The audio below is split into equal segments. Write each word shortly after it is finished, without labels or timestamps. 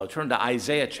I'll turn to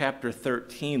Isaiah chapter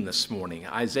 13 this morning.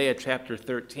 Isaiah chapter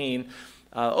 13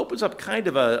 opens up kind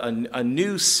of a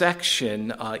new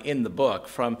section in the book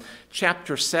from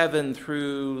chapter 7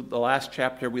 through the last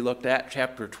chapter we looked at,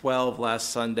 chapter 12 last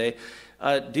Sunday.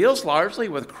 Deals largely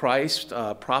with Christ,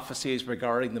 prophecies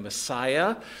regarding the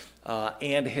Messiah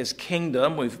and his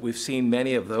kingdom. We've seen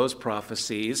many of those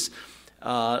prophecies.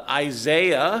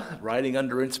 Isaiah, writing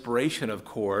under inspiration, of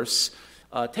course,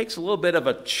 takes a little bit of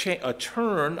a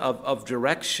turn of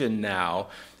direction now.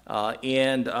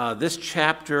 And this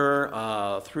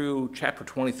chapter, through chapter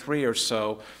 23 or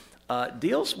so,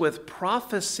 deals with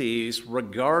prophecies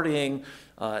regarding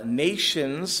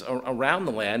nations around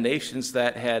the land, nations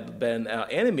that had been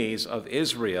enemies of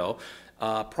Israel,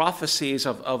 prophecies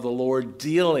of the Lord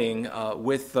dealing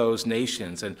with those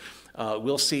nations. And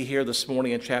we'll see here this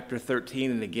morning in chapter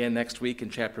 13 and again next week in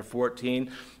chapter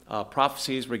 14,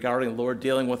 prophecies regarding the Lord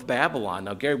dealing with Babylon.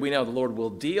 Now, Gary, we know the Lord will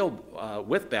deal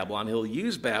with Babylon. He'll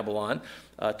use Babylon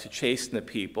to chasten the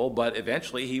people, but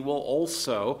eventually he will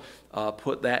also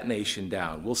put that nation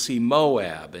down. We'll see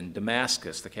Moab and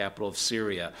Damascus, the capital of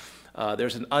Syria.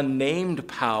 There's an unnamed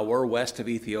power west of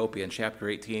Ethiopia in chapter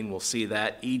 18. We'll see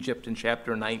that. Egypt in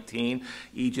chapter 19,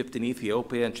 Egypt and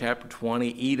Ethiopia in chapter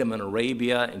 20, Edom and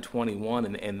Arabia in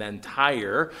 21, and then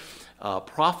Tyre.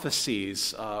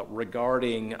 Prophecies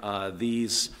regarding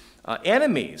these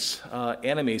enemies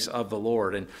of the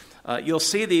Lord. And you'll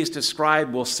see these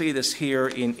described. We'll see this here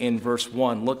in verse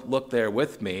 1. Look there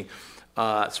with me.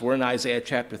 So we're in Isaiah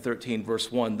chapter 13,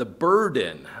 verse 1. The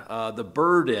burden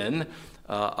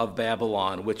of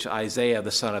Babylon, which Isaiah, the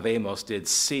son of Amos, did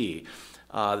see.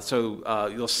 So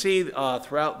you'll see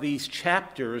throughout these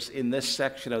chapters in this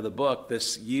section of the book,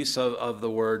 this use of the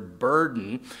word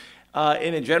burden,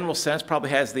 in a general sense,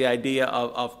 probably has the idea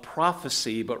of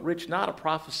prophecy, but Rich, not a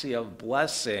prophecy of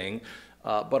blessing,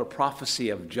 but a prophecy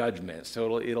of judgment.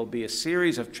 So it'll be a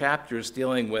series of chapters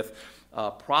dealing with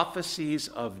prophecies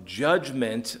of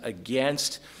judgment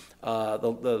against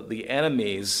the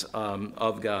enemies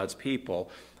of God's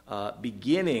people,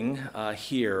 beginning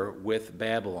here with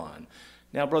Babylon.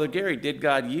 Now, Brother Gary, did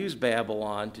God use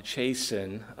Babylon to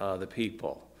chasten the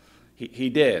people?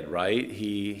 He did, right?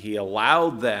 He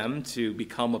allowed them to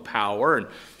become a power. And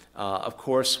of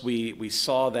course, we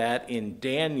saw that in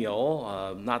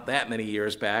Daniel, not that many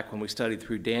years back when we studied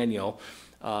through Daniel.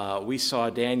 We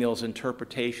saw Daniel's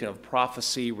interpretation of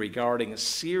prophecy regarding a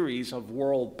series of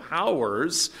world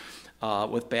powers,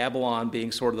 with Babylon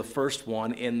being sort of the first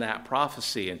one in that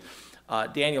prophecy.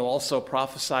 And Daniel also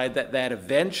prophesied that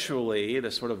eventually the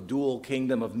sort of dual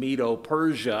kingdom of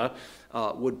Medo-Persia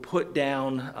would put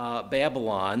down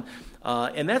Babylon.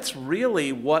 And that's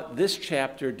really what this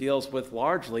chapter deals with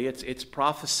largely. It's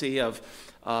prophecy of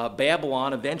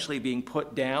Babylon eventually being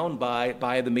put down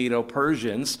by the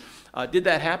Medo-Persians. Did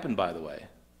that happen, by the way?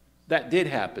 That did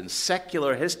happen.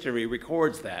 Secular history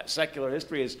records that. Secular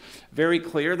history is very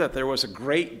clear that there was a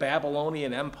great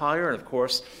Babylonian empire, and of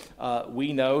course,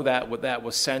 we know that that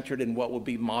was centered in what would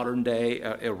be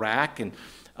modern-day Iraq, and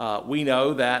we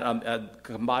know that a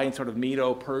combined sort of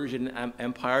Medo-Persian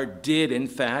empire did, in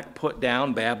fact, put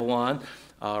down Babylon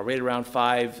right around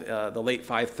the late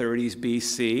 530s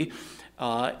BC.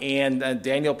 And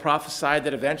Daniel prophesied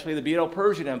that eventually the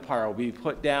Medo-Persian Empire will be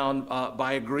put down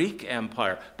by a Greek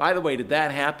empire. By the way, did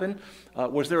that happen?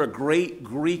 Was there a great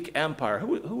Greek empire?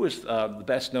 Who was the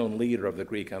best-known leader of the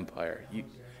Greek Empire?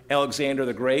 Alexander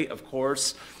the Great, of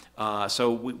course.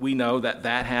 So we know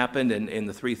that happened in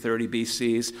the 330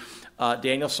 BCs.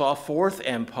 Daniel saw a fourth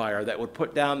empire that would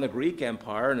put down the Greek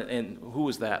Empire. And who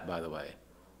was that, by the way?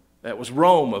 That was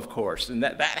Rome, of course. And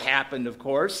that happened, of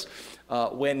course,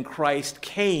 when Christ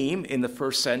came in the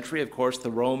first century. Of course, the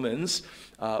Romans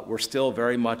were still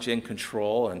very much in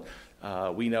control, and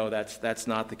we know that's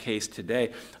not the case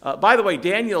today. By the way,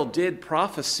 Daniel did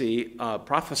prophesy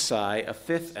a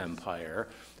fifth empire,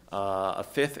 a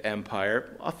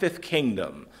fifth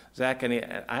kingdom. Zach,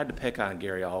 I had to pick on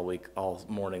Gary all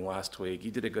morning last week. You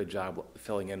did a good job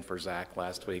filling in for Zach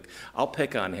last week. I'll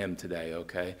pick on him today,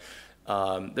 okay?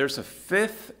 There's a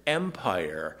fifth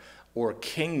empire or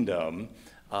kingdom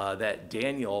that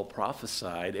Daniel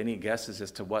prophesied. Any guesses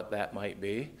as to what that might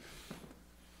be?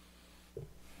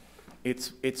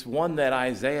 It's one that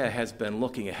Isaiah has been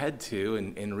looking ahead to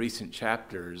in recent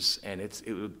chapters, and it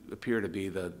would appear to be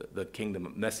the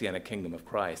kingdom, Messianic kingdom of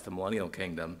Christ, the millennial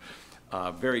kingdom,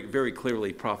 very, very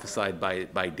clearly prophesied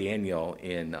by Daniel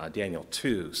in Daniel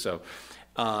 2. So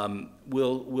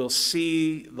we'll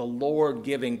see the Lord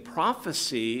giving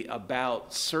prophecy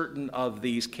about certain of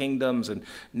these kingdoms and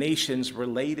nations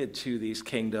related to these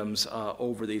kingdoms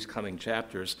over these coming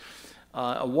chapters.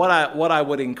 What I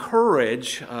would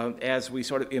encourage as we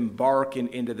sort of embark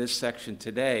into this section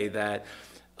today, that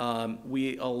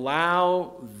we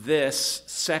allow this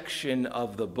section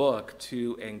of the book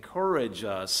to encourage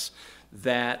us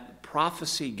that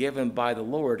prophecy given by the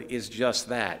Lord is just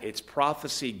that. It's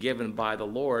prophecy given by the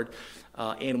Lord.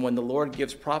 And when the Lord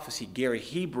gives prophecy, Gary,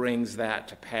 he brings that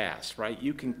to pass, right?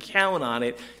 You can count on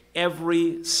it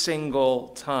every single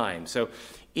time. So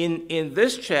in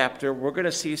this chapter, we're going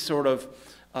to see sort of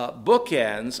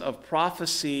bookends of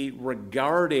prophecy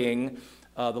regarding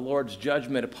the Lord's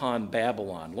judgment upon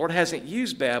Babylon. The Lord hasn't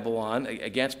used Babylon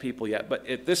against people yet, but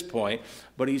at this point,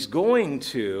 but he's going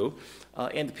to,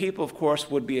 and the people, of course,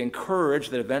 would be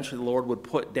encouraged that eventually the Lord would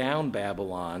put down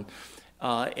Babylon.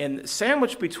 And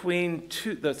sandwiched between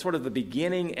the sort of the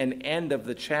beginning and end of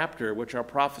the chapter, which are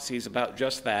prophecies about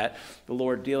just that, the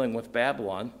Lord dealing with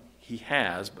Babylon, he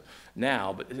has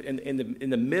now, but in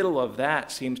the middle of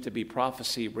that seems to be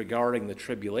prophecy regarding the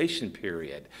tribulation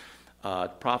period.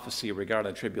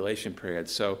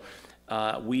 So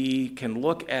we can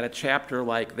look at a chapter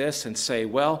like this and say,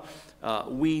 well,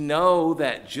 we know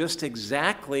that just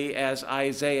exactly as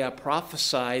Isaiah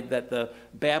prophesied that the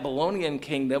Babylonian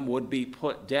kingdom would be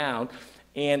put down,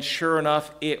 and sure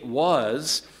enough it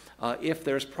was, if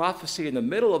there's prophecy in the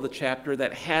middle of the chapter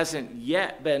that hasn't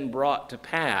yet been brought to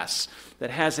pass,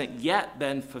 that hasn't yet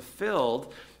been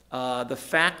fulfilled, the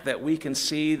fact that we can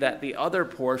see that the other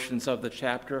portions of the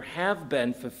chapter have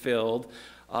been fulfilled,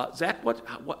 Zach,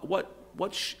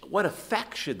 what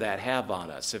effect should that have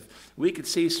on us? If we could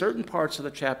see certain parts of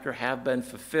the chapter have been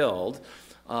fulfilled,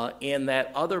 and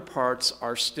that other parts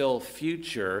are still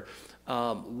future,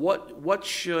 what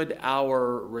should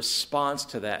our response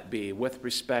to that be with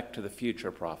respect to the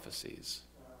future prophecies?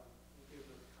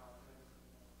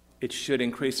 It should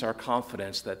increase our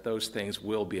confidence that those things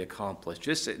will be accomplished.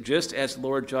 Just as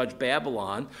Lord judged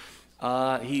Babylon,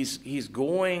 he's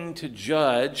going to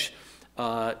judge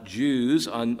Jews,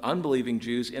 unbelieving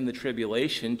Jews in the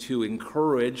tribulation to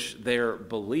encourage their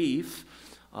belief.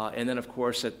 And then, of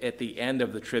course, at the end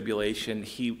of the tribulation,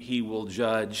 he will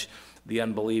judge the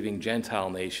unbelieving Gentile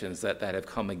nations that have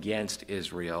come against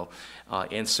Israel.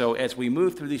 And so as we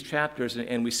move through these chapters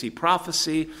and we see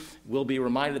prophecy, we'll be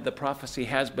reminded that prophecy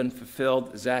has been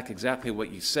fulfilled. Zach, exactly what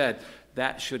you said.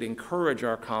 That should encourage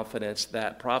our confidence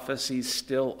that prophecies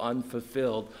still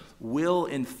unfulfilled will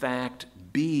in fact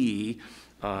be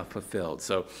fulfilled.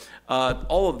 So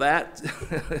all of that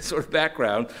sort of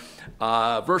background.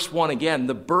 Verse 1 again,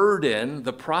 the burden,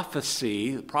 the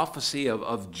prophecy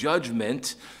of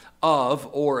judgment of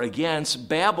or against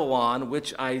Babylon,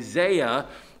 which Isaiah,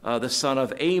 the son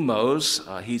of Amos,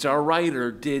 he's our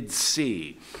writer, did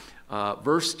see.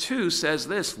 Verse 2 says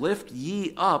this, lift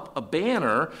ye up a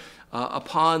banner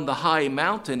upon the high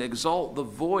mountain, exalt the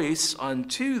voice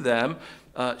unto them,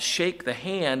 shake the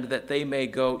hand that they may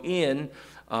go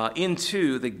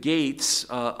into the gates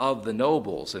of the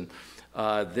nobles. And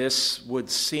this would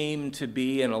seem to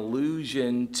be an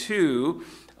allusion to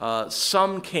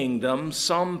some kingdom,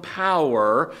 some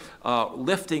power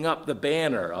lifting up the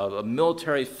banner of a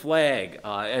military flag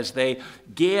as they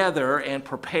gather and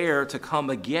prepare to come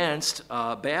against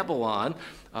Babylon.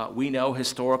 We know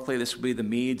historically this would be the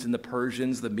Medes and the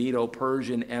Persians. The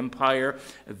Medo-Persian Empire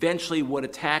eventually would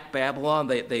attack Babylon.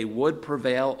 They would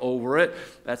prevail over it.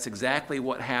 That's exactly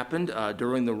what happened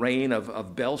during the reign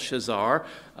of Belshazzar.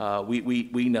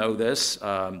 We know this.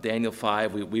 Daniel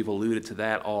 5, we've alluded to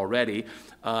that already.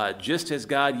 Just as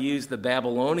God used the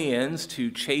Babylonians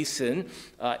to chasten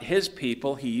his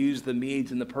people, he used the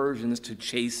Medes and the Persians to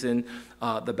chasten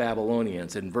the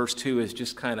Babylonians. And verse 2 is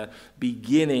just kind of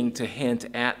beginning to hint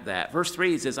at that. Verse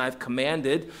 3 says, I've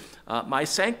commanded my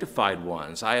sanctified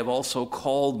ones. I have also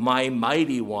called my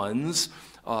mighty ones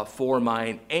for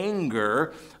mine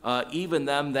anger, even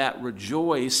them that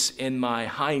rejoice in my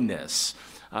highness.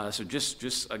 So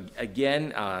just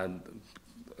again,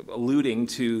 alluding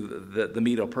to the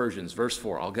Medo-Persians. Verse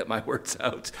 4, I'll get my words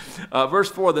out. Verse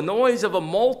 4, the noise of a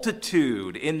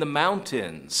multitude in the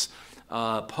mountains.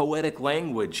 Poetic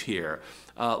language here.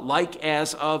 Like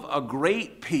as of a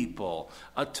great people,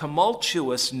 a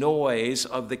tumultuous noise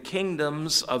of the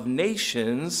kingdoms of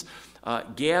nations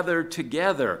gathered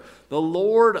together. The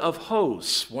Lord of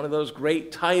hosts, one of those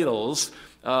great titles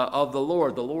of the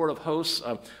Lord of hosts.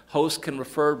 Hosts can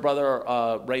refer, Brother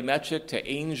Ray Metchik, to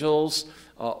angels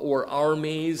or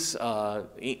armies,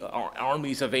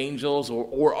 armies of angels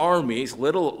or armies,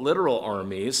 literal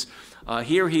armies.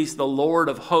 Here he's the Lord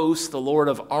of hosts, the Lord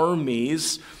of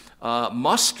armies,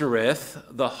 mustereth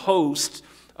the host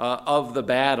of the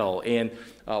battle. And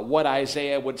what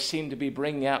Isaiah would seem to be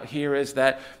bringing out here is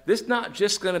that this is not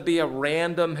just going to be a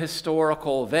random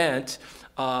historical event.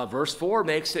 Verse 4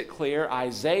 makes it clear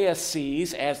Isaiah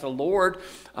sees as the Lord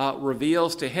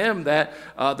reveals to him that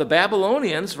the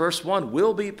Babylonians, verse 1,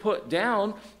 will be put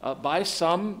down by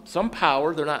some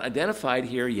power. They're not identified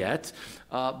here yet,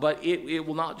 but it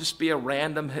will not just be a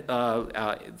random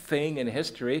thing in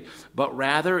history, but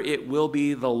rather it will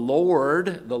be the Lord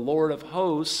of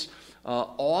hosts,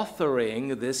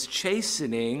 authoring this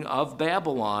chastening of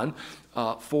Babylon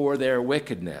for their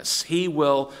wickedness. He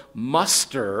will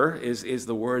muster, is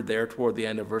the word there toward the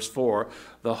end of verse 4,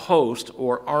 the host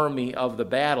or army of the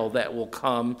battle that will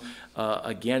come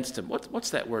against him. What's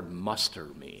that word muster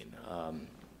mean?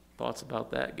 Thoughts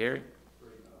about that, Gary?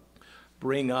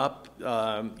 Bring up.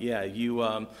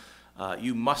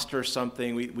 You muster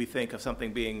something. We think of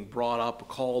something being brought up,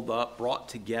 called up, brought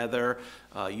together.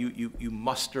 You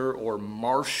muster or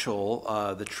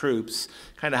marshal the troops,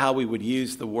 kind of how we would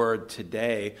use the word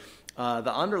today.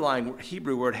 The underlying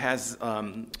Hebrew word has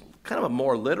kind of a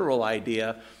more literal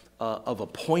idea of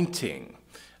appointing.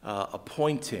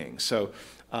 So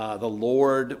the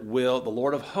Lord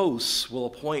of hosts will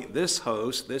appoint this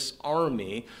host, this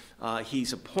army.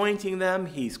 He's appointing them,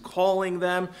 he's calling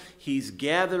them, he's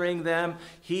gathering them,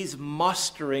 he's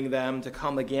mustering them to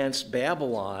come against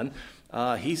Babylon.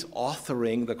 He's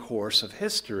authoring the course of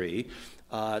history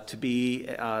to be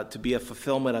a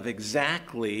fulfillment of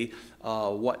exactly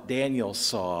what Daniel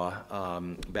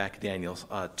saw back in Daniel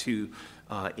 2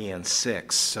 and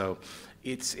 6. So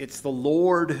it's the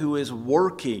Lord who is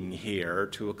working here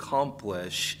to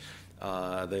accomplish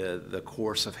the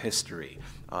course of history.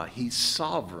 He's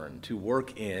sovereign to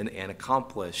work in and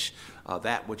accomplish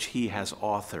that which he has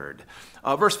authored.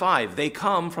 Verse 5, they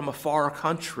come from a far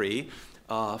country,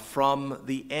 from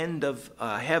the end of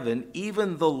heaven,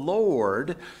 even the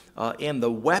Lord and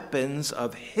the weapons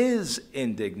of his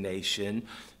indignation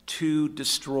to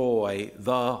destroy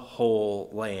the whole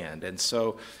land. And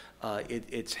so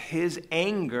it's his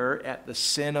anger at the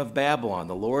sin of Babylon,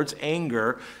 the Lord's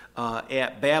anger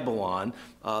at Babylon.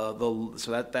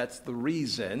 So that's the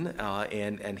reason,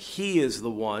 and he is the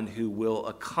one who will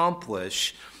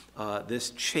accomplish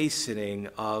this chastening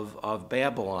of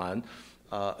Babylon,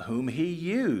 whom he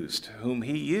used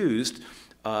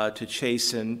to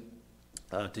chasten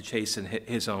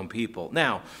his own people.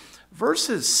 Now,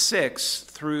 verses 6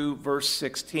 through verse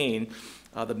 16.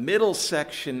 The middle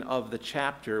section of the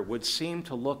chapter would seem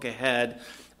to look ahead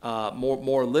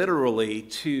more literally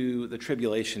to the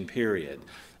tribulation period.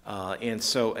 And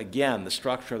so, again, the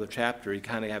structure of the chapter, you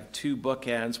kind of have two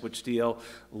bookends which deal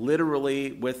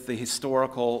literally with the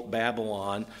historical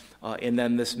Babylon, and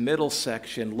then this middle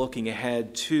section looking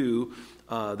ahead to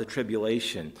the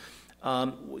tribulation.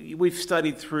 We've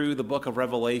studied through the book of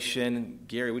Revelation.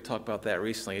 Gary, we talked about that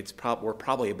recently. We're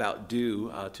probably about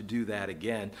due to do that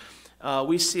again.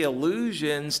 We see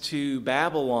allusions to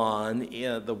Babylon.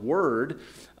 The word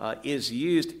is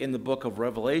used in the book of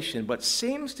Revelation, but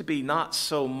seems to be not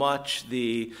so much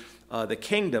the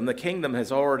kingdom. The kingdom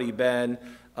has already been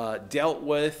dealt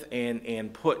with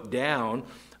and put down,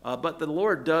 but the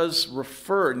Lord does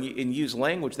refer and use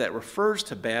language that refers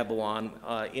to Babylon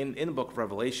in the book of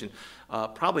Revelation.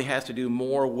 Probably has to do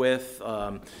more with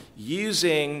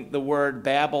using the word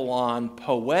Babylon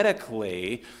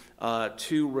poetically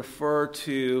to refer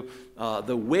to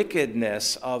the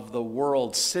wickedness of the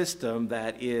world system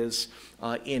that is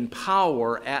in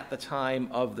power at the time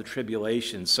of the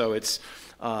tribulation. So it's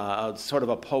sort of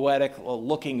a poetic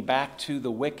looking back to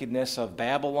the wickedness of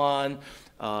Babylon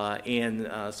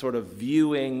and sort of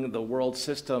viewing the world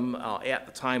system at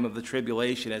the time of the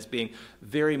tribulation as being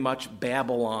very much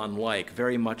Babylon-like,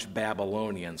 very much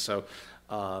Babylonian. So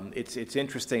it's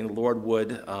interesting. The Lord would,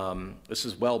 this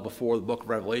is well before the book of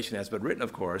Revelation has been written,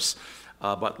 of course,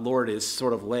 but Lord is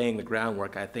sort of laying the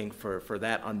groundwork, I think, for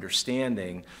that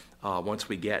understanding once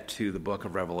we get to the book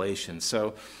of Revelation.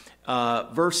 So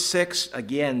verse 6,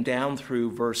 again, down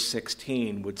through verse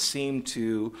 16, would seem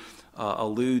to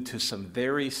allude to some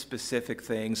very specific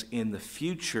things in the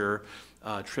future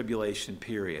tribulation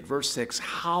period. Verse 6,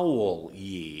 howl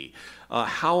ye,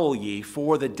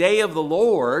 for the day of the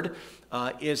Lord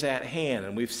is at hand.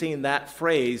 And we've seen that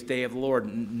phrase, day of the Lord,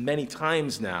 many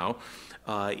times now.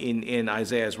 in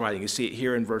Isaiah's writing. You see it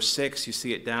here in verse 6, you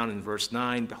see it down in verse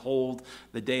 9. Behold,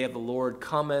 the day of the Lord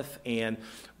cometh. And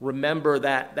remember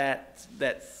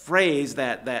that phrase,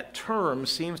 that term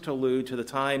seems to allude to the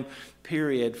time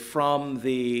period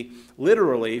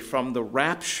literally from the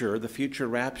rapture, the future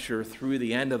rapture, through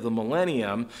the end of the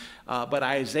millennium. But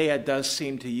Isaiah does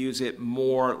seem to use it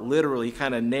more literally. He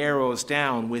kind of narrows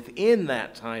down within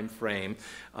that time frame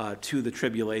to the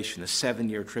tribulation, the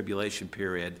 7-year tribulation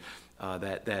period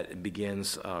that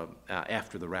begins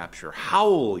after the rapture.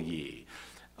 Howl ye.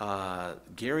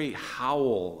 Gary,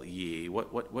 howl ye.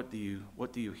 What do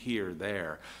you hear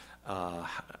there?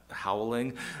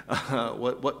 Howling.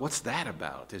 What's that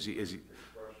about? Is he?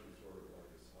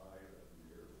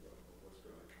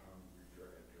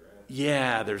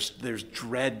 Yeah, there's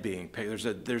dread being paid.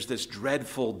 There's this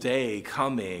dreadful day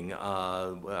coming.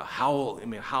 Howling,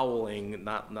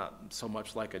 not so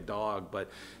much like a dog, but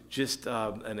just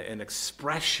an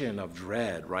expression of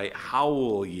dread, right?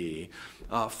 Howl ye,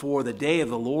 for the day of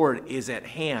the Lord is at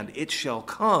hand. It shall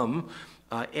come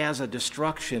as a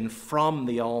destruction from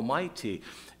the Almighty.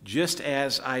 Just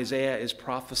as Isaiah is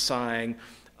prophesying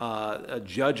a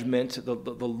judgment, the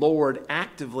Lord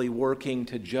actively working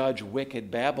to judge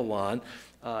wicked Babylon,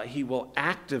 he will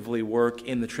actively work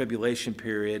in the tribulation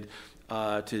period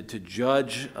to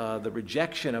judge the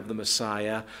rejection of the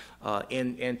Messiah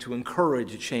and to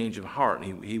encourage a change of heart.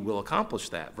 And he will accomplish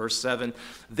that. Verse 7,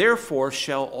 therefore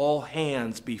shall all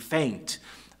hands be faint,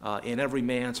 and every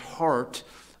man's heart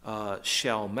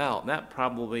shall melt. And that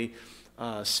probably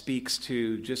speaks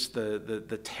to just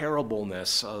the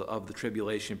terribleness of the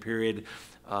tribulation period,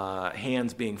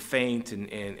 hands being faint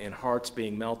and hearts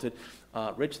being melted.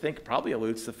 Rich think probably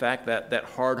alludes to the fact that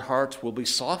hard hearts will be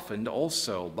softened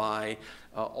also by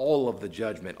all of the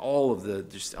judgment, all of the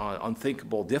just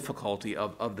unthinkable difficulty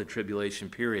of the tribulation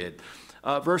period.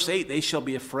 Verse 8, they shall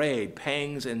be afraid,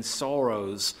 pangs and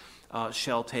sorrows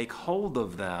shall take hold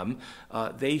of them.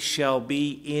 They shall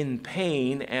be in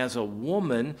pain as a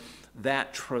woman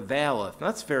that travaileth.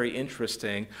 That's very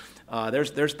interesting.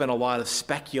 There's been a lot of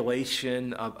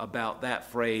speculation about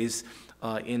that phrase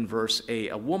in verse 8.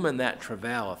 A woman that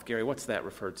travaileth. Gary, what's that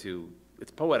referred to?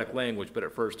 It's poetic language, but it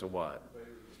refers to what?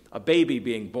 A baby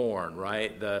being born,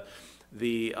 right? The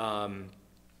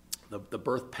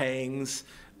birth pangs,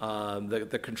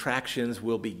 the contractions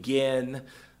will begin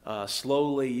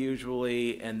slowly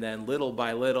usually, and then little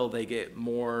by little they get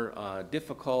more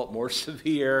difficult, more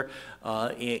severe,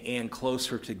 and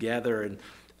closer together. And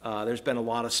there's been a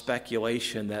lot of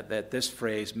speculation that this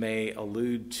phrase may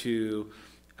allude to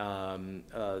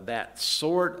that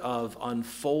sort of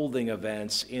unfolding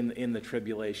events in the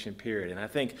tribulation period. And I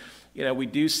think, we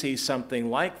do see something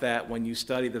like that when you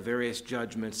study the various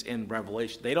judgments in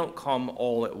Revelation. They don't come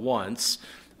all at once.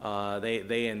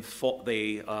 They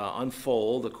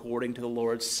unfold according to the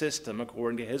Lord's system,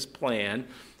 according to his plan,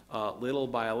 little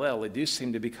by little. They do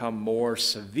seem to become more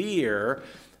severe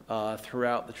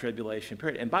throughout the tribulation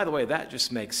period. And by the way, that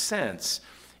just makes sense.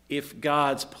 If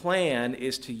God's plan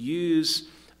is to use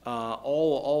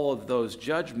all of those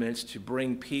judgments to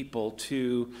bring people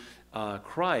to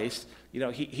Christ,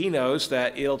 he knows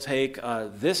that it'll take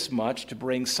this much to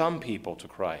bring some people to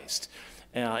Christ.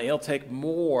 It'll take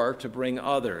more to bring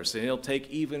others, and it'll take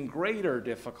even greater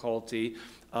difficulty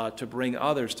to bring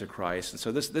others to Christ. And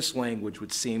so this language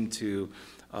would seem to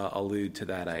allude to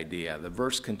that idea. The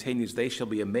verse continues, they shall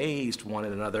be amazed one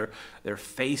at another, their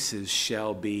faces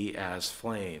shall be as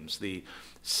flames. The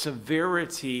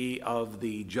severity of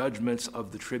the judgments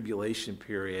of the tribulation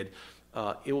period,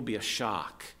 it will be a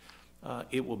shock.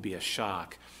 It will be a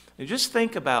shock. And just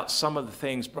think about some of the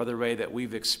things, Brother Ray, that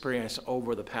we've experienced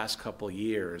over the past couple of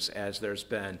years as there's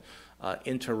been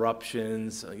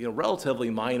interruptions, relatively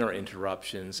minor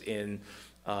interruptions in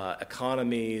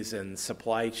economies and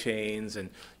supply chains. And,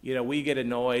 we get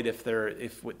annoyed if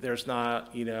there's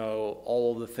not,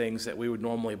 all of the things that we would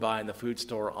normally buy in the food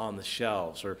store on the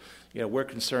shelves. Or, we're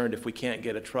concerned if we can't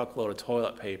get a truckload of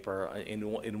toilet paper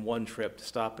in one trip to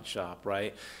Stop and Shop,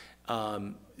 right?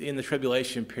 In the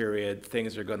tribulation period,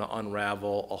 things are going to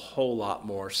unravel a whole lot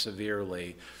more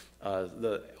severely.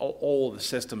 All of the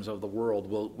systems of the world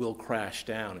will crash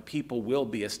down. People will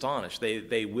be astonished.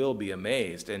 They will be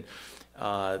amazed. And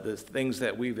the things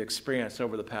that we've experienced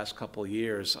over the past couple of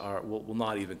years will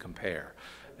not even compare.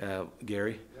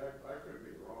 Gary? Yeah, I could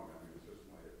be wrong. It's just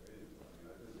my opinion.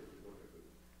 I think if you look at the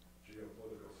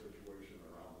geopolitical situation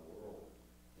around the world,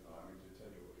 to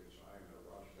take a look at China,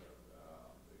 Russia,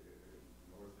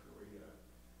 North Korea,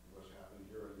 what's happened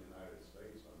here in the United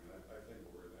States. I think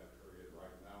we're in that period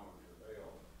right now in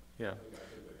travail. Yeah. I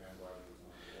think the handwriting is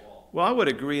on the wall. Well, I would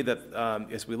agree that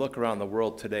as we look around the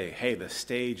world today, hey, the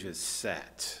stage is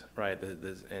set, right?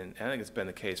 And I think it's been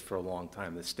the case for a long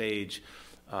time. The stage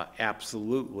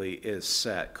absolutely is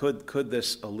set. Could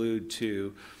this allude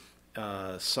to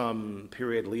some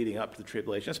period leading up to the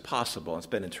tribulation? It's possible. It's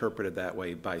been interpreted that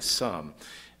way by some.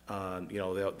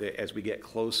 As we get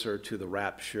closer to the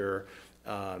rapture,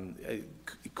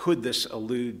 could this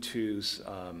allude to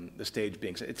the stage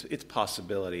being set? It's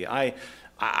possibility.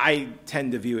 I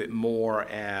tend to view it more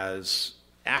as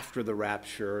after the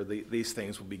rapture, these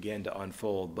things will begin to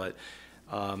unfold. But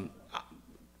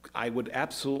I would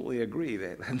absolutely agree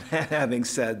that, having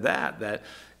said that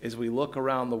as we look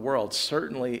around the world,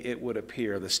 certainly it would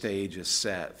appear the stage is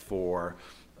set for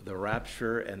the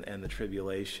rapture and the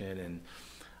tribulation. And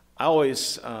I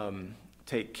always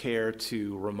take care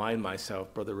to remind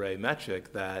myself, Brother Ray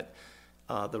Metrick, that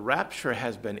the rapture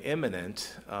has been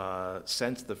imminent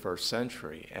since the first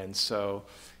century. And so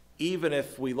even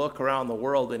if we look around the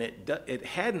world and it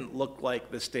hadn't looked like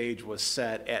the stage was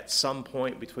set at some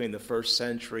point between the first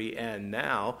century and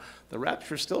now, the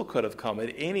rapture still could have come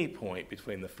at any point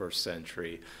between the first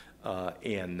century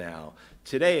and now.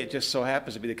 Today, it just so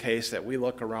happens to be the case that we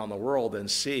look around the world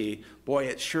and see, boy,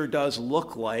 it sure does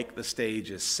look like the stage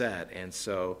is set. And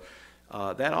so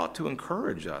that ought to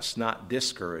encourage us, not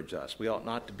discourage us. We ought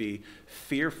not to be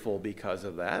fearful because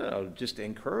of that. It ought just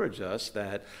encourage us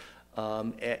that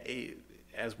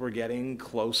as we're getting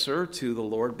closer to the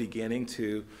Lord beginning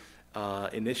to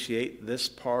initiate this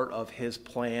part of his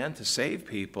plan to save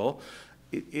people,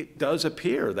 it does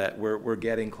appear that we're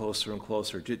getting closer and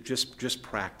closer, just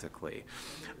practically.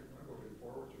 I'm looking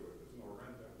forward to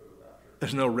it.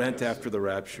 There's no rent after the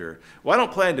rapture. There's no rent after the rapture. Well, I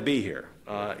don't plan to be here.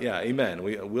 Amen.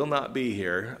 We will not be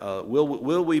here.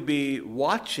 Will we be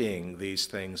watching these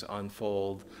things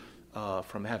unfold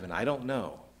from heaven? I don't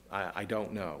know. I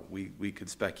don't know. We could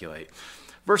speculate.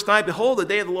 Verse 9, behold, the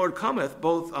day of the Lord cometh,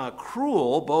 both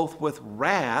cruel, both with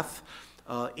wrath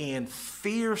and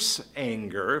fierce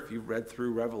anger. If you've read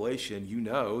through Revelation, you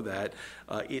know that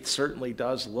it certainly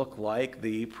does look like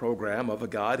the program of a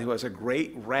God who has a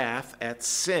great wrath at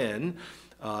sin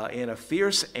and a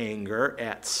fierce anger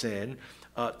at sin,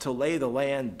 to lay the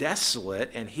land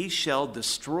desolate, and he shall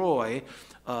destroy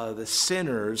the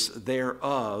sinners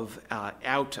thereof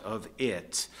out of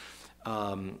it.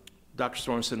 Dr.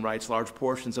 Sorensen writes, large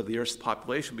portions of the earth's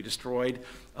population will be destroyed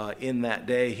in that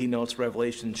day. He notes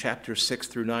Revelation chapter 6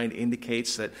 through 9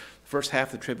 indicates that the first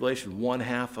half of the tribulation, one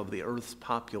half of the earth's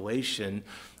population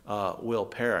will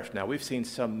perish. Now, we've seen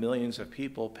some millions of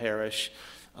people perish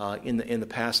in the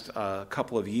past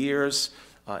couple of years,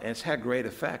 and it's had great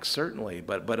effects, certainly.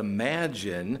 But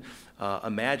imagine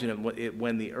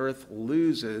when the earth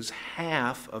loses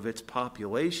half of its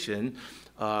population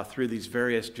through these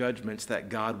various judgments that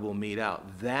God will mete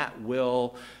out. That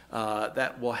will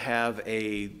have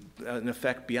an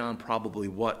effect beyond probably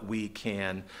what we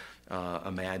can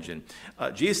imagine.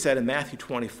 Jesus said in Matthew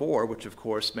 24, which of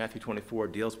course Matthew 24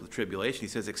 deals with tribulation, he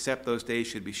says, except those days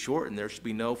should be shortened, there should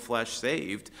be no flesh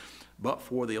saved, but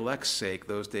for the elect's sake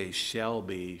those days shall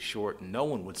be shortened. No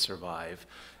one would survive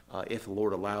if the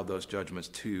Lord allowed those judgments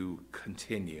to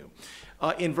continue.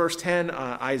 In verse 10,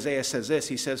 Isaiah says this.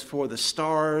 He says, for the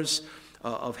stars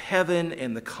of heaven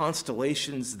and the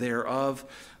constellations thereof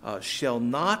shall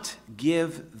not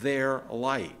give their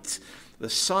light. The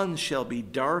sun shall be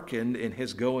darkened in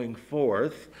his going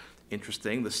forth.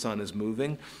 Interesting, the sun is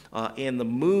moving. And the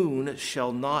moon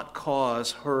shall not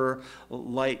cause her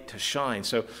light to shine.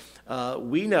 So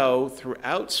we know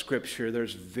throughout Scripture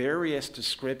there's various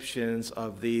descriptions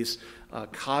of these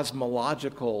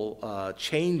cosmological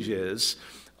changes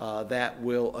that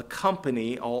will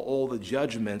accompany all the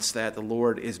judgments that the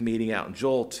Lord is meting out. In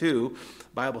Joel 2, the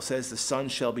Bible says, the sun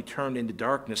shall be turned into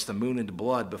darkness, the moon into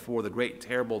blood before the great and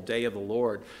terrible day of the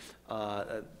Lord.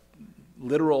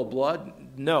 Literal blood?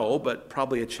 No, but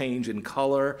probably a change in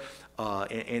color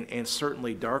and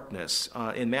certainly darkness.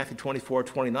 In Matthew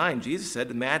 24:29, Jesus said,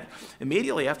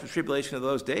 immediately after the tribulation of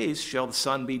those days shall the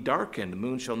sun be darkened, the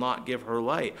moon shall not give her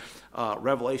light.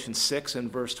 Revelation 6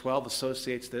 and verse 12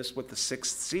 associates this with the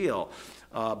sixth seal.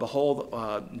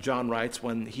 Behold, John writes,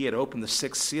 when he had opened the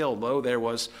sixth seal, lo, there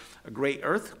was a great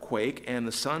earthquake, and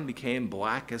the sun became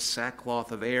black as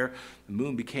sackcloth of air. The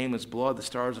moon became as blood. The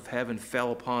stars of heaven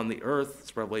fell upon the earth.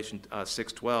 It's Revelation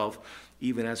 6:12.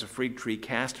 Even as a fig tree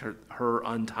cast her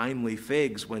untimely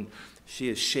figs when she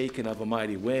is shaken of a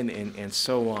mighty wind, and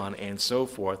so on and so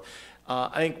forth.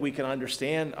 I think we can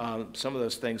understand some of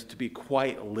those things to be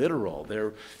quite literal.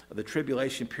 The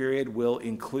tribulation period will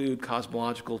include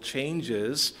cosmological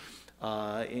changes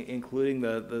including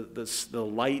the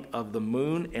light of the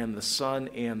moon and the sun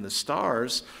and the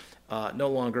stars, no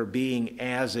longer being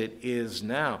as it is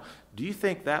now. Do you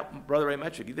think that, Brother Ray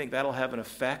Metrick, do you think that'll have an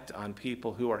effect on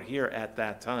people who are here at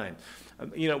that time?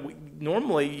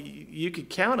 Normally you could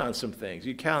count on some things.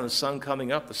 You count on the sun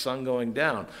coming up, the sun going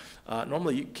down.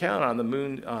 Normally you count on the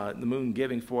moon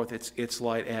giving forth its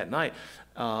light at night.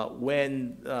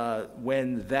 When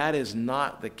that is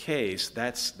not the case,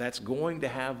 that's going to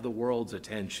have the world's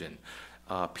attention.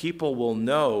 People will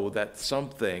know that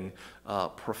something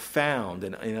profound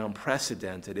and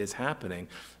unprecedented is happening.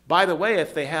 By the way,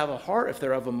 if they have a heart, if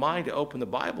they're of a mind to open the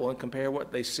Bible and compare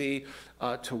what they see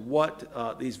to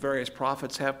what these various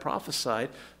prophets have prophesied,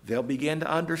 they'll begin to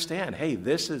understand, hey,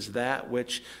 this is that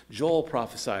which Joel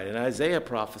prophesied and Isaiah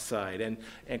prophesied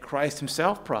and Christ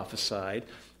himself prophesied,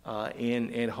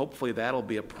 and hopefully that'll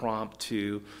be a prompt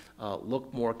to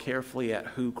look more carefully at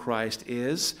who Christ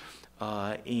is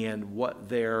and what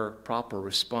their proper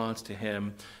response to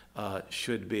him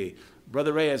should be.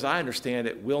 Brother Ray, as I understand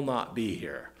it, will not be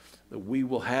here. We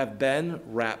will have been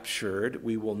raptured.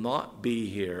 We will not be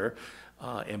here.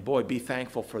 And boy, be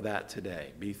thankful for that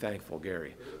today. Be thankful,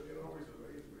 Gary. It always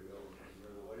amazed me, though, in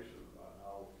Revelation about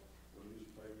how when these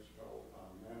plagues fell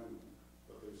upon men,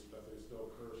 that they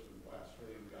still cursed and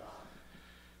blasphemed God.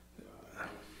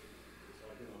 It's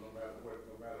like, no matter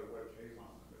what came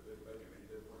on them, it didn't make any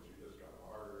difference. You just got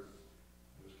harder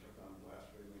and just kept on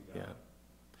blaspheming God. Yeah.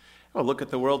 Well, look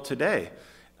at the world today.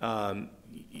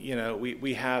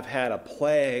 We have had a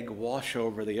plague wash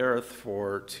over the earth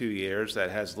for 2 years that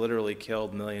has literally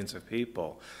killed millions of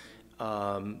people.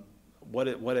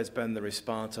 What has been the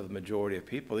response of the majority of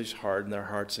people? They just harden their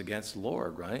hearts against the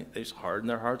Lord, right? They just harden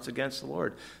their hearts against the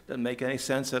Lord. Doesn't make any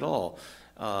sense at all.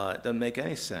 It doesn't make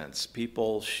any sense.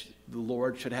 The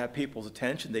Lord should have people's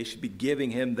attention. They should be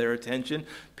giving him their attention.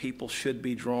 People should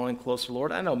be drawing closer to the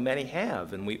Lord. I know many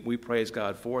have, and we praise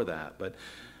God for that. But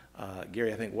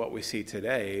Gary, I think what we see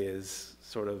today is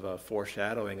sort of a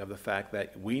foreshadowing of the fact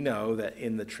that we know that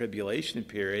in the tribulation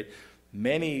period,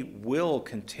 many will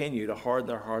continue to harden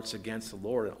their hearts against the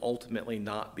Lord and ultimately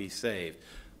not be saved.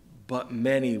 But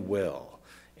many will,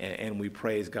 and we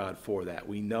praise God for that.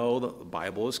 We know that the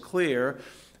Bible is clear.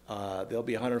 There'll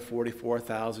be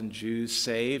 144,000 Jews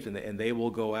saved, and they will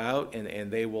go out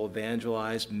and they will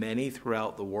evangelize many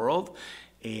throughout the world.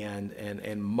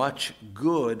 And much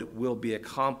good will be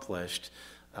accomplished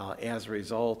as a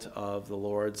result of the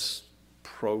Lord's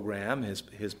program,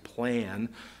 his plan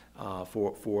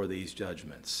for these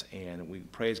judgments. And we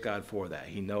praise God for that.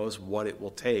 He knows what it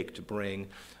will take to bring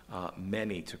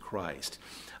many to Christ.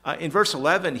 In verse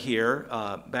 11 here,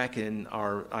 back in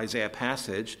our Isaiah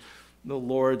passage, the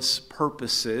Lord's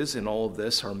purposes in all of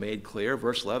this are made clear.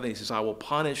 Verse 11, he says, I will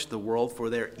punish the world for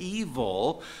their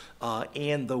evil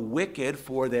and the wicked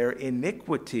for their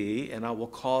iniquity, and I will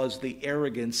cause the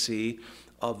arrogancy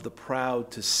of the proud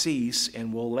to cease,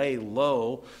 and will lay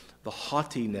low the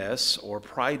haughtiness or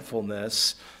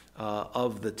pridefulness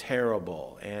of the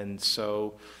terrible. And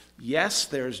so, yes,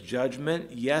 there's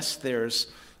judgment. Yes, there's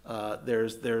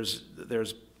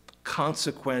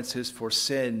consequences for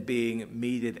sin being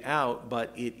meted out,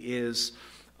 but it is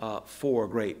for a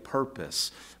great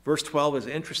purpose. Verse 12 is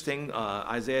interesting.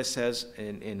 Isaiah says,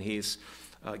 and he's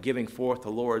giving forth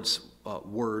the Lord's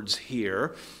words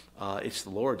here. It's the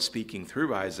Lord speaking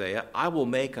through Isaiah. I will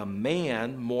make a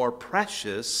man more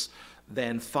precious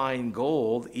than fine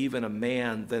gold, even a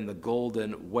man than the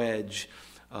golden wedge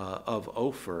of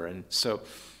Ophir. And so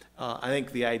I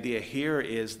think the idea here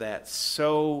is that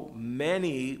so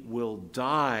many will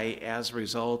die as a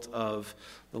result of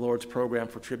the Lord's program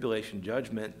for tribulation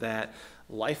judgment that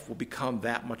life will become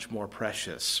that much more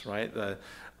precious, right?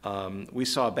 We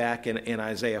saw back in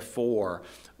Isaiah 4,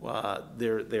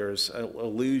 there's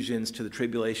allusions to the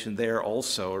tribulation there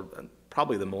also, or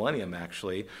probably the millennium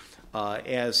actually.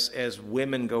 As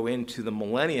women go into the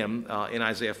millennium, in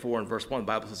Isaiah 4 and verse 1, the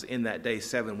Bible says, in that day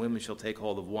 7 women shall take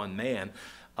hold of one man.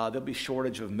 There'll be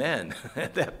shortage of men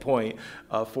at that point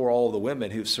for all the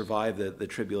women who've survived the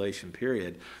tribulation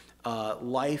period.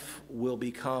 Life will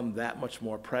become that much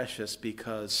more precious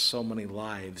because so many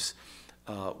lives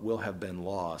will have been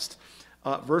lost.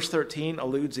 Verse 13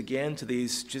 alludes again to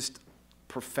these just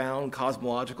profound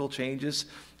cosmological changes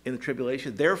in the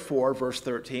tribulation. Therefore, verse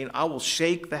 13, I will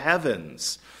shake the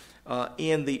heavens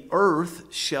and the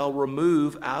earth shall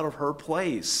remove out of her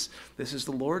place. This is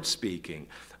the Lord speaking.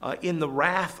 In the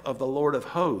wrath of the Lord of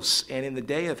hosts, and in the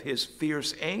day of his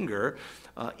fierce anger,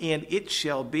 and it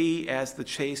shall be as the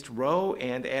chased roe,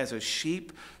 and as a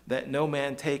sheep that no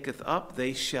man taketh up,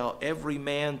 they shall every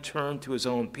man turn to his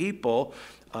own people,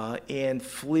 and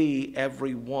flee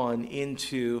every one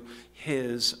into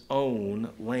his own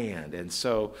land. And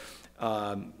so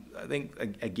I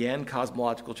think, again,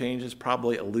 cosmological changes,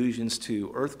 probably allusions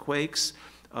to earthquakes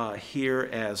here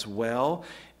as well.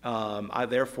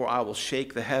 Therefore I will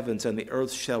shake the heavens, and the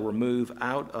earth shall remove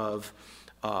out of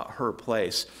her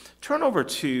place. Turn over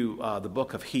to the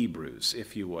book of Hebrews,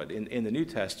 if you would, in the New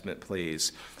Testament,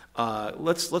 please.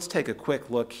 Let's take a quick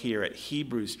look here at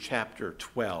Hebrews chapter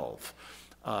 12.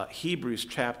 Hebrews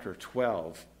chapter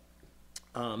 12.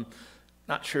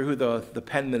 Not sure who the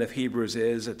penman of Hebrews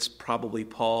is. It's probably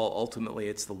Paul. Ultimately,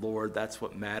 it's the Lord. That's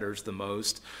what matters the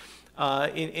most.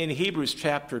 In Hebrews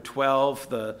chapter 12,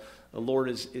 the Lord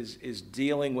is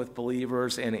dealing with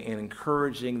believers and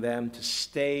encouraging them to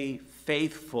stay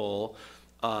faithful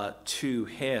to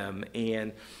him,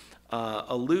 and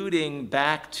alluding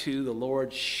back to the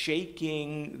Lord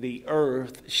shaking the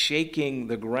earth, shaking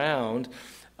the ground,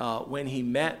 when he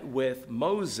met with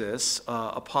Moses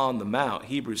upon the mount.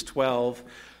 Hebrews 12,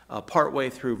 partway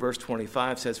through verse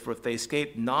 25 says, "For if they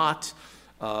escaped not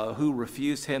who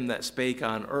refused him that spake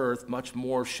on earth, much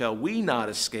more shall we not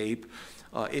escape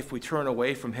if we turn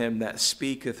away from him that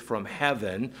speaketh from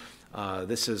heaven."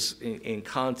 This is, in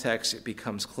context, it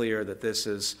becomes clear that this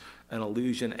is an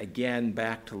allusion again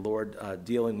back to Lord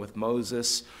dealing with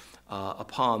Moses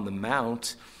upon the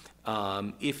mount.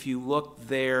 If you look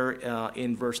there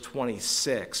in verse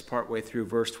 26, partway through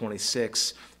verse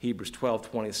 26, Hebrews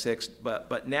 12:26,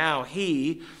 but now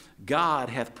he, God,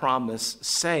 hath promised,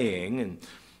 saying,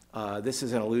 and this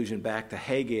is an allusion back to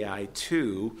Haggai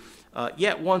 2,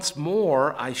 "Yet once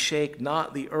more I shake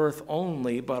not the earth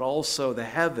only, but also the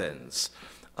heavens."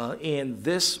 And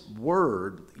this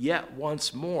word, "yet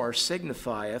once more,"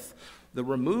 signifieth the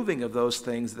removing of those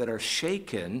things that are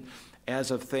shaken,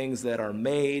 as of things that are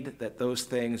made, that those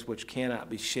things which cannot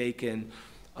be shaken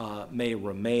may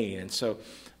remain. And so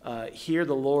here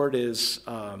the Lord is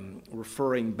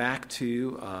referring back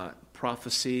to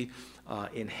prophecy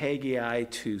in Haggai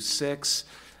 2:6,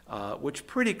 which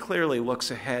pretty clearly looks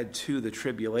ahead to the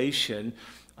tribulation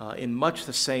in much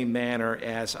the same manner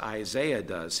as Isaiah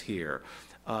does here.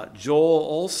 Joel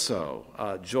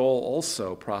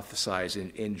also prophesies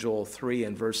in Joel 3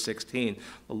 and verse 16,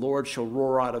 "The Lord shall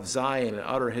roar out of Zion and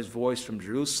utter his voice from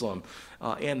Jerusalem,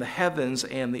 and the heavens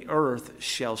and the earth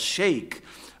shall shake.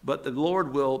 But the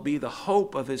Lord will be the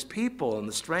hope of his people and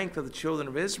the strength of the children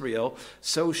of Israel.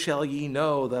 So shall ye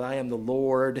know that I am the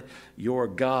Lord your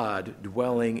God,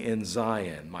 dwelling in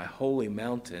Zion, my holy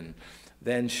mountain.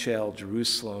 Then shall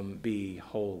Jerusalem be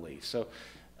holy." So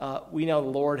we know the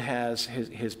Lord has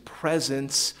his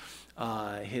presence,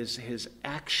 his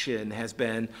action has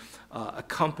been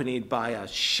accompanied by a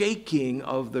shaking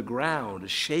of the ground, a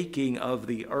shaking of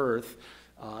the earth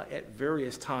at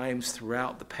various times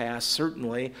throughout the past.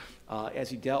 Certainly, as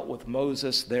he dealt with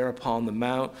Moses there upon the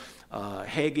mount,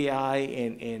 Haggai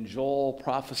and Joel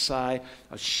prophesy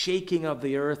a shaking of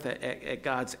the earth at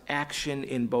God's action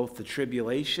in both the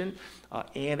tribulation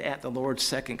and at the Lord's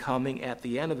second coming at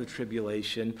the end of the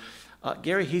tribulation.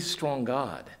 Gary, he's a strong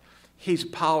God. He's a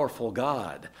powerful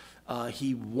God.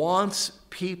 He wants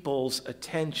people's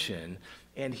attention,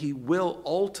 and he will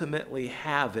ultimately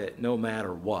have it no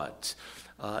matter what.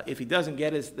 If he doesn't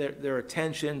get their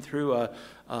attention through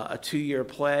a 2-year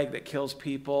plague that kills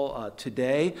people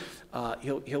today,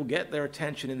 he'll get their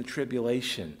attention in the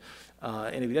tribulation.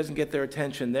 And if he doesn't get their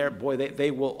attention there, boy,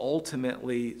 they will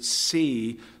ultimately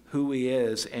see who he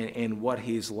is and what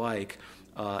he's like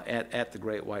at the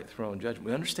great white throne judgment.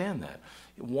 We understand that.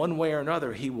 One way or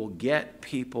another, he will get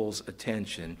people's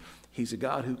attention. He's a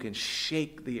God who can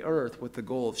shake the earth with the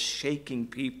goal of shaking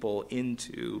people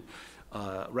into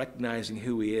recognizing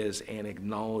who he is and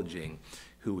acknowledging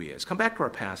who he is. Come back to our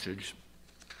passage.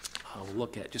 We'll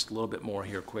look at just a little bit more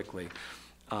here quickly.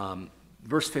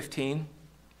 Verse 15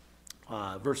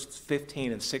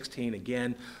 and 16,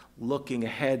 again, looking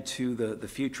ahead to the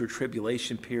future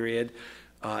tribulation period.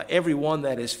 "Everyone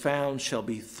that is found shall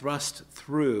be thrust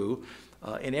through,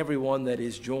 and everyone that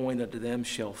is joined unto them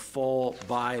shall fall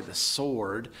by the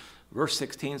sword." Verse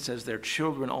 16 says, "Their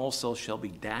children also shall be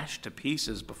dashed to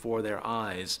pieces before their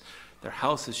eyes. Their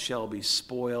houses shall be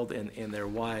spoiled, and their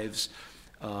wives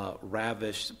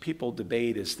ravished." People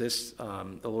debate, is this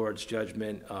the Lord's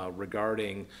judgment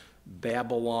regarding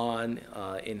Babylon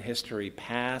in history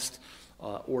past,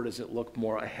 or does it look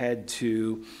more ahead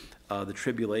to the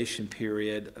tribulation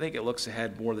period? I think it looks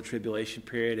ahead more to the tribulation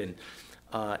period, and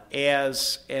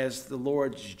as the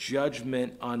Lord's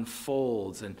judgment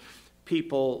unfolds and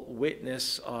people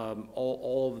witness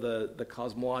all of the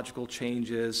cosmological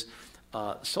changes,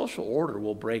 social order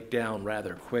will break down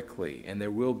rather quickly, and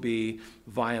there will be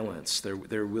violence,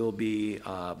 there will be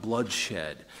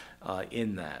bloodshed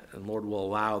in that, and the Lord will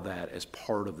allow that as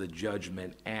part of the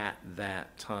judgment at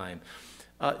that time.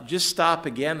 Just stop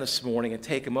again this morning and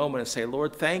take a moment and say,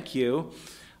 Lord, thank you.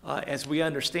 As we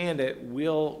understand it,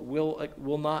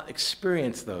 we'll not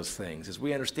experience those things. As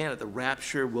we understand it, the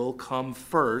rapture will come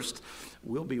first.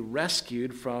 We'll be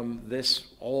rescued from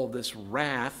all this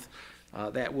wrath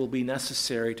that will be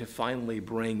necessary to finally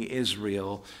bring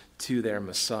Israel to their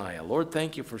Messiah. Lord,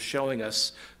 thank you for showing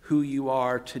us who you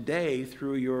are today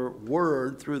through your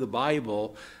word, through the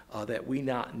Bible, that we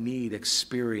not need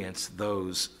experience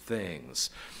those things.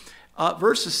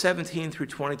 Verses 17 through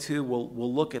 22,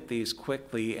 we'll look at these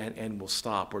quickly and we'll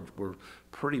stop. We're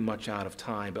pretty much out of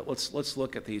time, but let's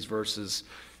look at these verses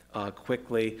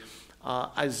quickly.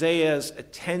 Isaiah's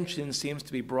attention seems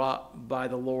to be brought by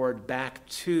the Lord back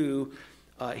to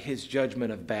his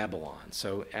judgment of Babylon.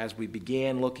 So as we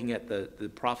began looking at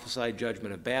the prophesied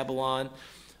judgment of Babylon,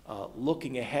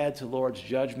 looking ahead to the Lord's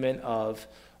judgment of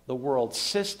the world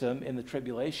system in the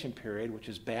tribulation period, which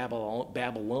is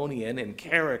Babylonian in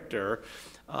character,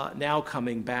 now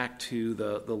coming back to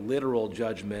the literal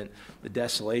judgment, the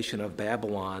desolation of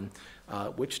Babylon,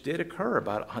 which did occur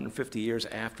about 150 years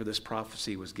after this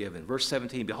prophecy was given. Verse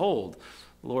 17, behold,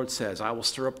 the Lord says, I will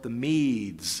stir up the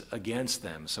Medes against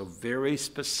them. So very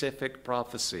specific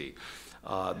prophecy.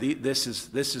 This is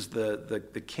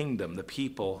the kingdom, the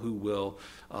people who will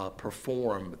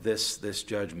perform this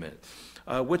judgment.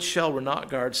 Which shall not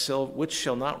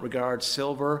regard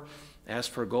silver. As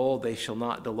for gold, they shall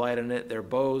not delight in it. Their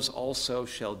bows also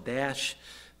shall dash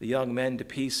the young men to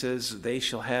pieces. They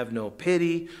shall have no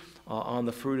pity on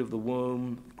the fruit of the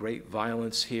womb. Great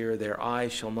violence here. Their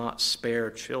eyes shall not spare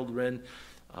children.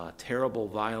 Terrible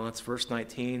violence. Verse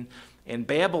 19. And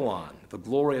Babylon, the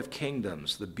glory of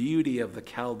kingdoms, the beauty of the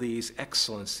Chaldees'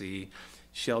 excellency,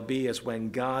 shall be as when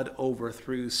God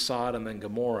overthrew Sodom and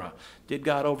Gomorrah. Did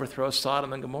God overthrow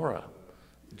Sodom and Gomorrah?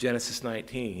 Genesis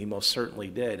 19, he most certainly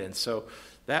did. And so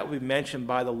that will be mentioned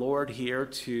by the Lord here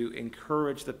to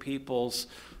encourage the people's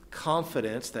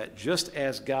confidence that just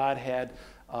as God had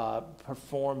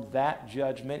performed that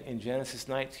judgment in Genesis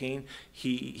 19,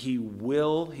 he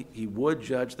would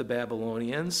judge the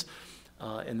Babylonians.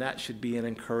 And that should be an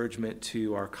encouragement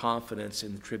to our confidence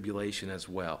in the tribulation as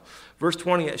well. Verse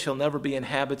 20, it shall never be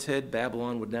inhabited.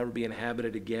 Babylon would never be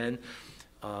inhabited again.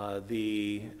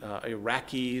 The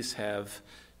Iraqis have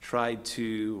tried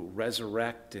to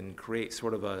resurrect and create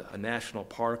sort of a national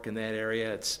park in that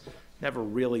area. It's never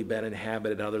really been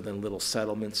inhabited other than little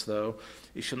settlements, though.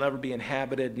 It shall never be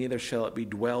inhabited, neither shall it be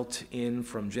dwelt in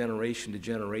from generation to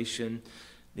generation.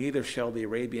 Neither shall the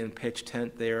Arabian pitch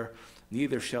tent there.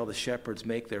 Neither shall the shepherds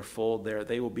make their fold there.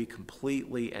 They will be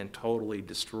completely and totally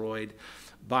destroyed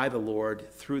by the Lord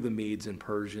through the Medes and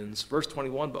Persians. Verse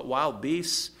 21, but wild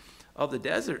beasts of the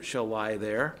desert shall lie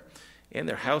there, and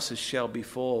their houses shall be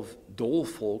full of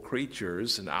doleful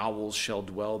creatures, and owls shall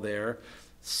dwell there.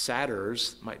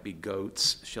 Satyrs, might be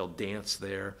goats, shall dance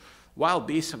there. Wild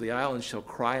beasts of the islands shall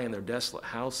cry in their desolate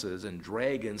houses, and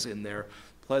dragons in their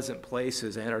pleasant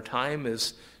places. And her time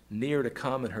is near to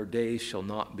come, and her days shall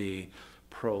not be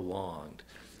prolonged.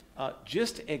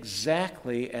 Just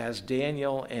exactly as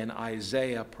Daniel and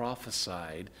Isaiah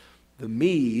prophesied, the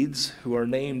Medes, who are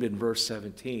named in verse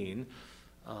 17,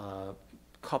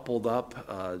 coupled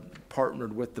up,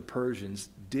 partnered with the Persians,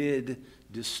 did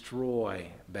destroy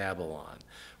Babylon.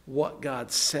 What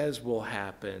God says will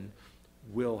happen,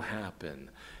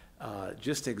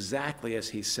 just exactly as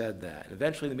he said that.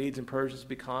 Eventually the Medes and Persians will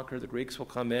be conquered, the Greeks will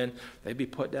come in, they'd be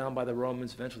put down by the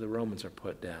Romans, eventually the Romans are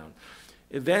put down.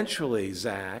 Eventually,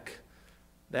 Zach,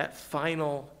 that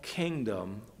final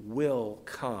kingdom will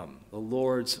come, the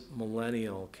Lord's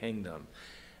millennial kingdom.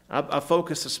 I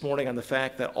focused this morning on the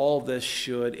fact that all this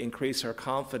should increase our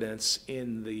confidence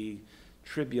in the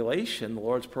tribulation, the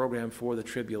Lord's program for the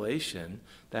tribulation.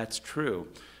 That's true.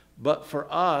 But for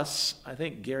us, I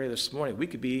think, Gary, this morning, we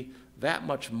could be that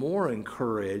much more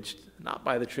encouraged, not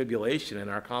by the tribulation and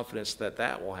our confidence that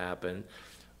that will happen,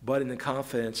 but in the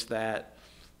confidence that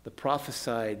the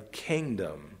prophesied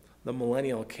kingdom, the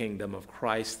millennial kingdom of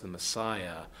Christ the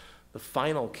Messiah, the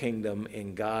final kingdom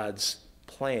in God's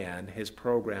plan, his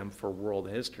program for world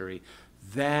history,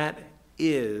 that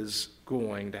is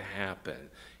going to happen.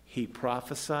 He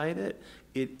prophesied it.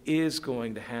 It is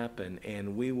going to happen,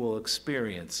 and we will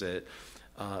experience it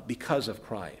because of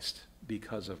Christ.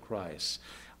 Because of Christ.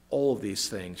 All of these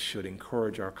things should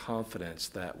encourage our confidence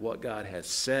that what God has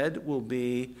said will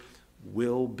be,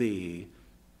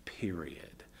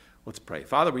 period. Let's pray.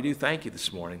 Father, we do thank you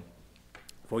this morning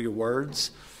for your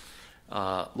words.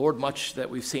 Lord, much that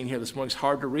we've seen here this morning is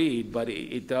hard to read, but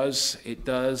it does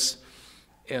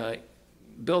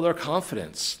build our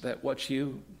confidence that what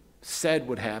you said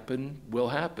would happen will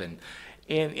happen.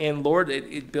 And Lord,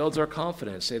 it builds our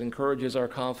confidence. It encourages our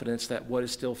confidence that what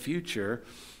is still future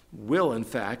will in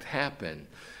fact happen.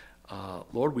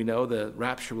 Lord, we know the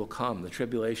rapture will come, the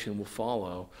tribulation will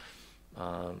follow,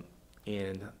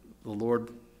 and the Lord,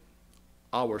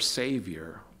 our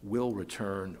Savior, will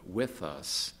return with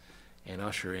us and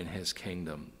usher in his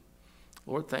kingdom.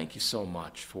 Lord, thank you so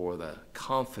much for the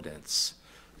confidence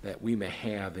that we may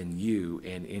have in you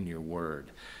and in your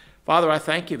word. Father, I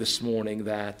thank you this morning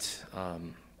that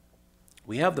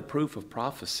we have the proof of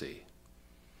prophecy.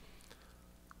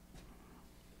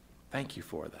 Thank you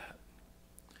for that.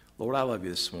 Lord, I love you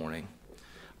this morning.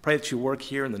 Pray that you work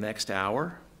here in the next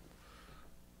hour.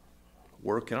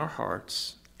 Work in our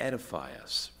hearts. Edify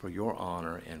us for your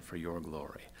honor and for your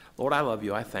glory. Lord, I love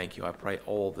you. I thank you. I pray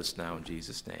all this now in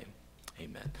Jesus' name.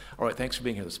 Amen. All right, thanks for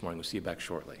being here this morning. We'll see you back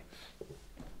shortly.